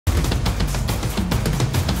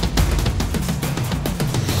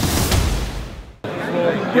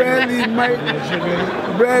Bradley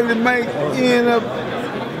might end up,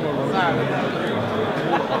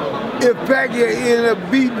 if Pacquiao end up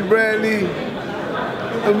beating Bradley,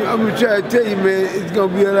 I'm gonna try to tell you, man, it's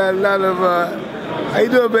gonna be a lot of, how you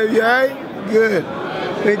doing, baby, all right? Good,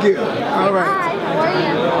 thank you, all right. Hi, how are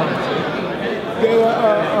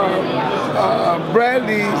you?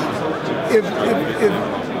 Bradley, if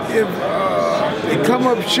it come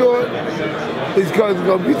up short, it's because there's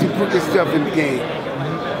gonna be some crooked stuff in the game.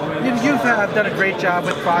 You've done a great job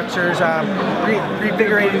with boxers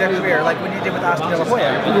revigorating their career, like when you did with Oscar De La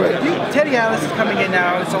Hoya. Right. Teddy Atlas is coming in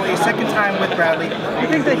now. It's only his second time with Bradley. Do you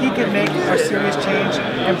think that he can make a serious change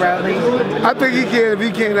in Bradley? I think he can. If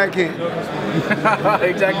he can't, I can't.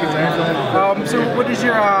 Exactly, sir. So what is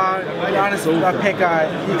your honest pick?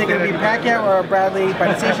 Do you think it'll be Pacquiao or Bradley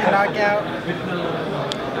by decision knockout?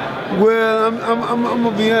 Well, I'm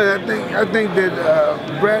gonna be honest. I think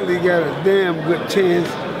that Bradley got a damn good chance,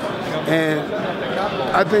 and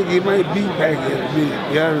I think he might beat Pacquiao, to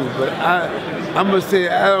be honest. But I'm gonna say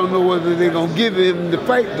I don't know whether they're gonna give him the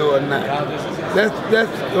fight though or not.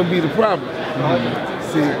 That's gonna be the problem.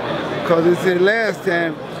 See, because they said last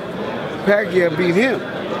time Pacquiao beat him,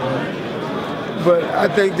 but I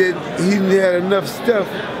think that he had enough stuff.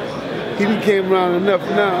 He done came around enough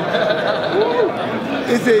now.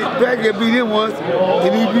 They say Pacquiao beat him once,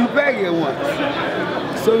 and he beat Pacquiao once.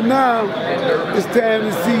 So now it's time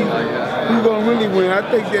to see who's gonna really win. I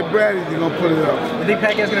think that Bradley's gonna pull it off. You think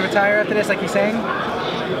Pacquiao's gonna retire after this, like he's saying?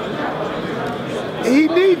 He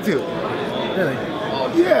needs to. Really?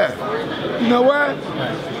 Yeah. You know why?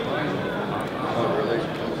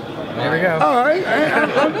 There we go. All right.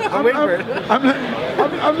 I'm waiting for it.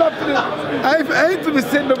 I'm not finna. I ain't finna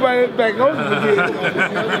send nobody back home again.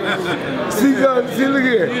 See, look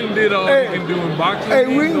here. You did all you can do in boxing. Hey,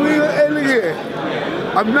 hey, look here.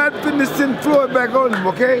 I'm not finna send Floyd back on him,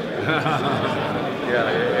 okay?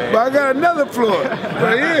 But I got another Floyd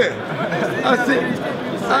right here.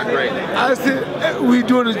 I said, we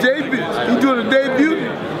doing a debut. He doing a debut.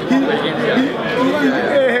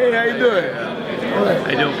 Hey, how you doing? How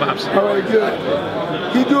you doing, Pops? All right, good.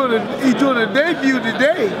 He doing a debut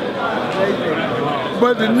today,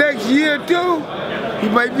 but the next year or two, he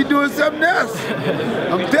might be doing something else.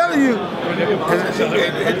 I'm telling you.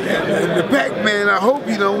 And the Pac-Man, I hope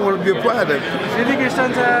you don't want to be a part of it. Do you think your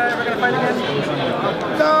son's ever gonna fight again?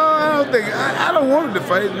 No, I don't think. I don't want him to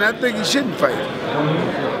fight, and I think he shouldn't fight.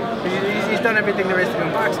 He's done everything there is to do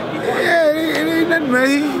in boxing. Yeah, it ain't nothing,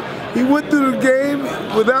 man. He went through the game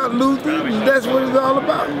without losing, and that's what it's all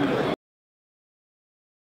about.